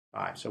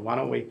So why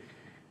don't we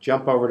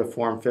jump over to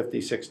Form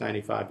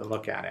 5695 to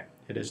look at it.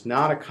 It is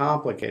not a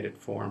complicated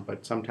form,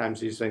 but sometimes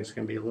these things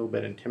can be a little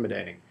bit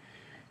intimidating.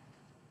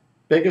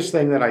 Biggest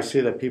thing that I see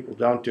that people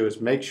don't do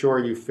is make sure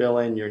you fill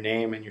in your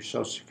name and your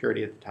Social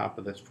Security at the top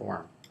of this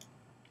form.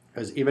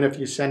 Because even if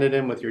you send it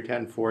in with your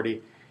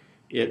 1040,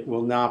 it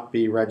will not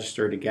be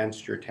registered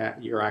against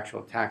your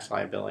actual tax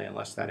liability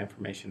unless that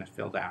information is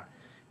filled out.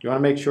 You want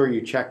to make sure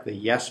you check the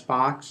yes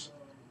box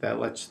that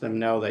lets them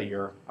know that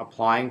you're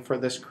applying for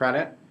this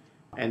credit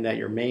and that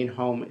your main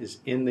home is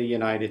in the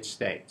United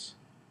States.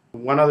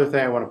 One other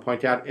thing I want to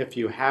point out, if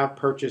you have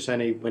purchased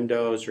any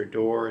windows or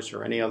doors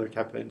or any other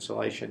type of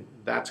insulation,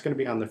 that's going to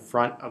be on the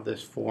front of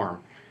this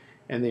form.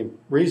 And the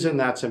reason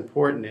that's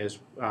important is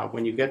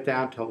when you get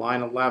down to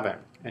line 11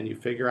 and you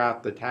figure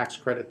out the tax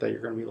credit that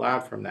you're going to be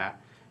allowed from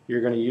that,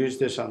 you're going to use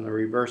this on the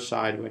reverse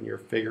side when you're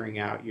figuring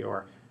out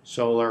your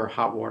solar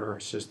hot water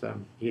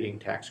system heating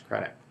tax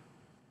credit.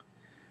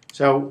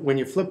 So when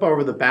you flip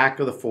over the back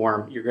of the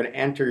form, you're going to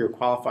enter your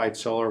qualified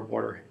solar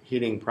water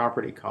heating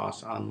property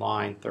costs on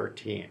line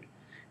 13.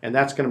 And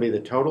that's going to be the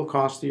total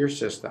cost of your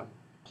system,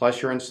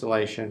 plus your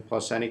installation,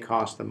 plus any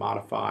cost to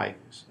modify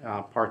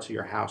parts of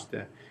your house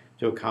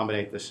to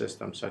accommodate the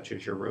system, such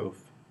as your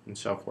roof and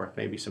so forth,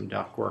 maybe some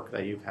duct work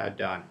that you've had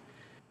done.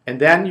 And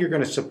then you're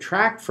going to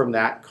subtract from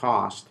that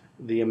cost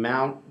the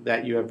amount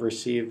that you have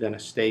received in a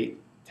state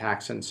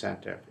tax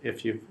incentive,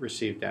 if you've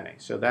received any.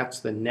 So that's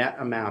the net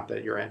amount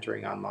that you're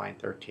entering on line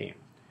 13.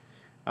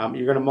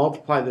 You're going to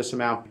multiply this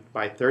amount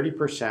by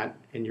 30%,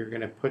 and you're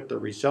going to put the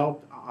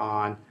result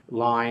on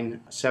line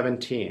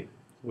 17,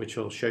 which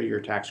will show you your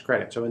tax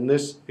credit. So in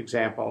this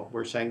example,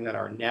 we're saying that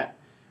our net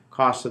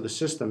cost of the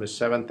system is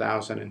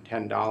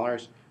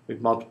 $7,010.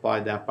 We've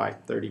multiplied that by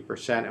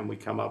 30%, and we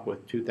come up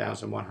with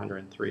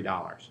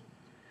 $2,103.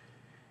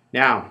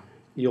 Now,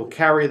 you'll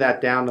carry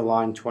that down to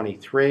line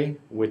 23,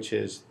 which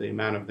is the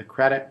amount of the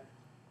credit.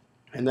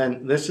 And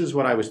then this is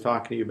what I was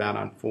talking to you about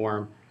on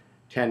Form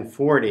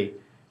 1040.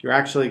 You're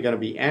actually going to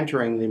be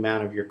entering the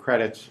amount of your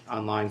credits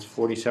on lines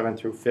 47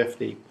 through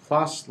 50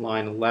 plus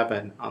line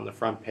 11 on the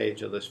front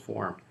page of this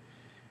form.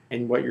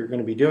 And what you're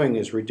going to be doing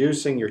is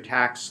reducing your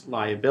tax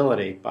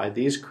liability by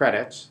these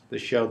credits to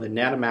show the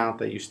net amount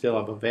that you still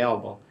have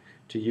available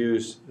to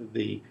use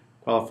the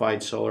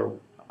qualified solar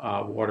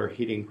water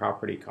heating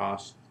property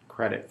cost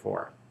credit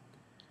for.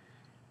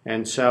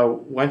 And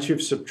so once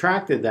you've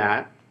subtracted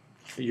that,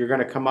 you're going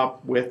to come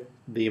up with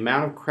the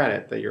amount of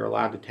credit that you're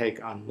allowed to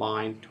take on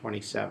line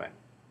 27.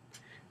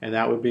 And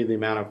that would be the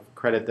amount of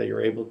credit that you're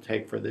able to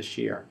take for this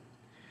year.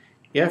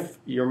 If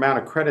your amount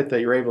of credit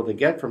that you're able to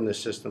get from this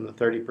system, the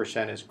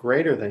 30%, is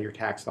greater than your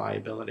tax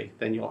liability,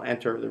 then you'll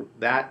enter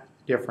that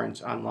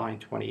difference on line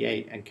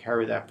 28 and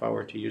carry that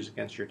forward to use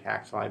against your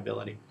tax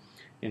liability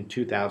in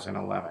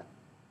 2011.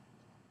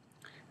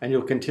 And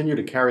you'll continue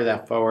to carry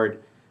that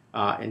forward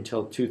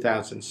until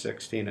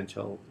 2016,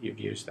 until you've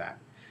used that.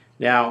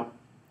 Now,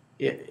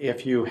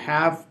 if you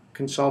have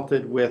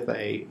consulted with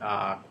a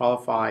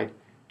qualified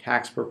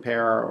tax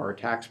preparer or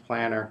tax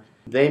planner,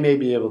 they may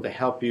be able to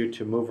help you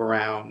to move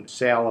around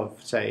sale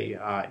of, say,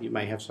 you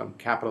may have some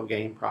capital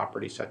gain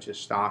property such as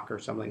stock or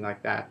something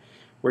like that,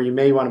 where you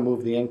may want to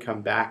move the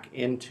income back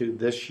into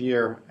this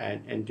year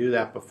and do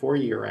that before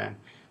year end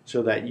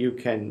so that you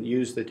can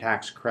use the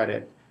tax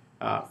credit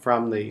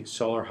from the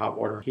solar hot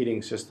water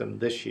heating system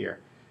this year.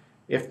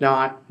 If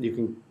not,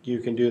 you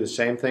can do the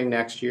same thing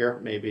next year.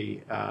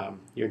 Maybe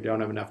you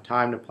don't have enough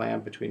time to plan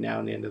between now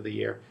and the end of the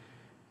year.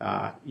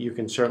 You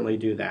can certainly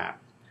do that.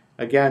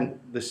 Again,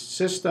 the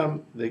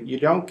system, you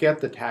don't get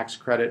the tax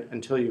credit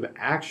until you've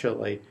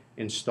actually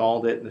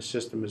installed it and the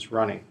system is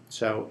running.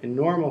 So in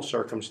normal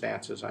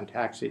circumstances on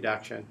tax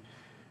deduction,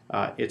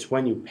 it's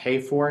when you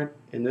pay for it.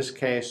 In this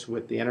case,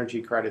 with the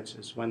energy credits,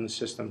 is when the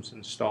system's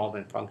installed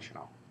and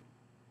functional.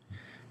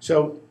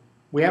 So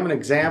we have an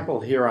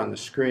example here on the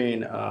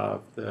screen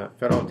of the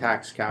federal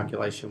tax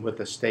calculation with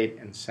the state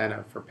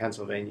incentive for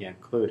Pennsylvania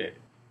included.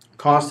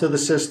 Cost of the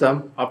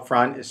system up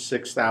front is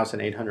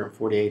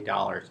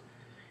 $6,848.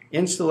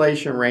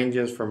 Installation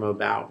ranges from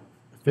about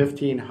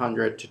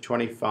 $1,500 to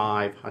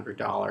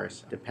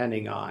 $2,500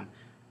 depending on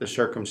the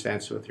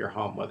circumstance with your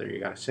home, whether you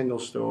got a single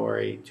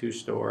story,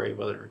 two-story,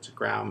 whether it's a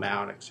ground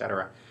mount,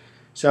 etc.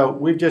 So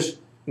we've just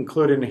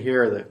included in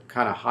here the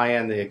kind of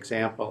high-end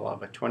example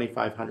of a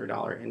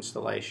 $2,500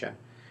 installation,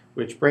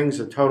 which brings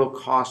the total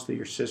cost of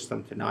your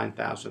system to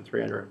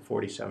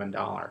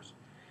 $9,347.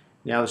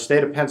 Now the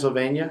state of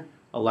Pennsylvania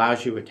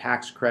allows you a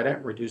tax credit,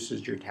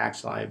 reduces your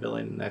tax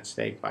liability in that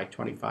state by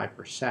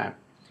 25%.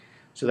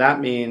 So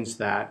that means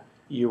that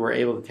you were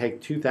able to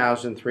take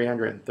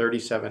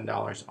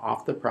 $2,337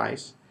 off the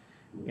price,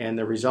 and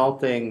the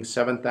resulting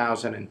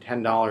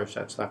 $7,010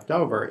 that's left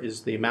over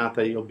is the amount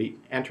that you'll be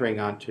entering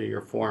onto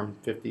your Form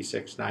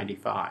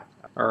 5695.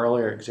 Our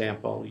earlier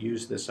example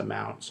used this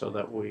amount so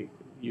that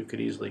you could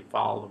easily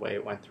follow the way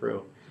it went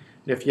through.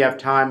 And if you have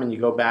time and you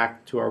go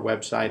back to our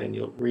website and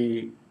you'll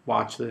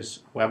re-watch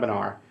this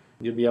webinar,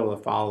 you'll be able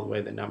to follow the way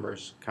the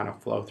numbers kind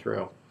of flow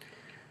through.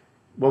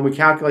 When we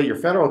calculate your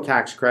federal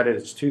tax credit,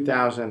 it's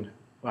 $2,000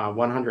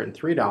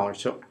 $103.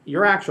 So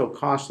your actual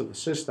cost of the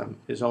system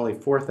is only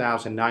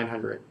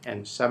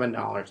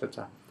 $4,907. That's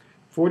a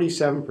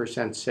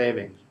 47%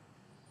 savings,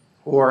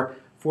 or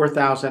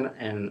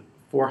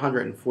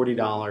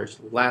 $4,440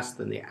 less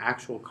than the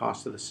actual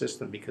cost of the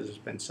system, because it's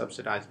been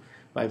subsidized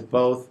by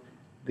both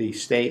the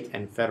state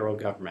and federal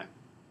government.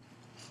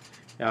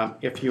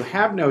 If you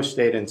have no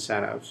state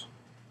incentives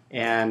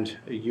and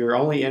you're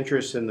only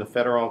interested in the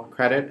federal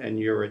credit and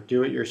you're a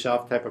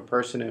do-it-yourself type of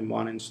person and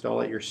want to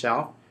install it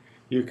yourself,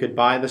 you could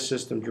buy the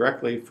system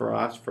directly for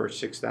us for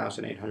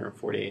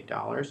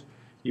 $6,848.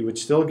 You would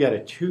still get a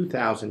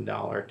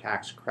 $2,000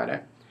 tax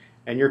credit,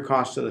 and your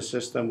cost of the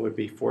system would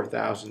be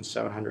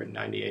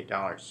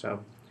 $4,798. So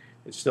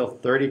it's still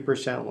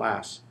 30%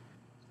 less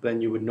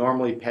than you would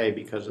normally pay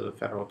because of the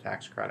federal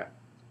tax credit.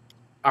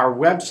 Our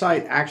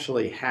website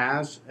actually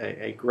has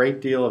a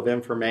great deal of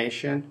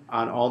information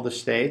on all the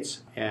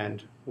states,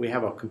 and we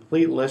have a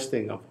complete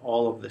listing of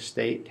all of the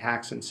state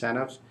tax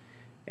incentives.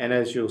 And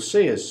as you'll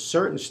see, is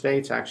certain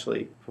states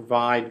actually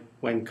provide,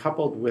 when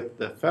coupled with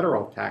the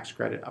federal tax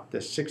credit, up to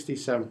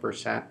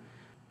 67%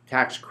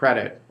 tax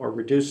credit, or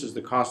reduces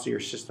the cost of your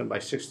system by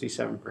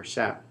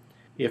 67%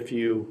 if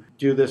you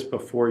do this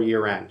before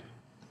year end.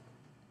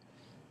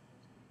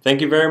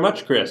 Thank you very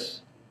much,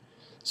 Chris.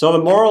 So the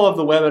moral of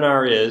the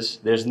webinar is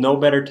there's no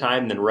better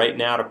time than right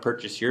now to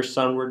purchase your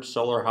Sunward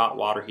solar hot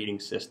water heating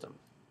system.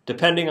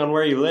 Depending on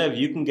where you live,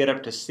 you can get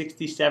up to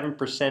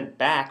 67%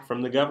 back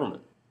from the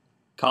government.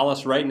 Call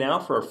us right now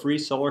for a free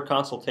solar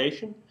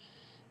consultation,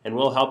 and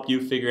we'll help you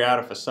figure out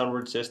if a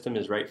Sunward system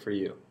is right for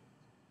you.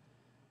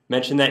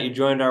 Mention that you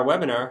joined our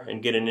webinar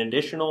and get an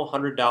additional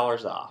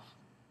 $100 off.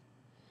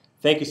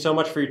 Thank you so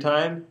much for your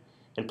time,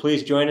 and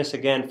please join us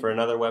again for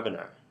another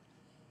webinar.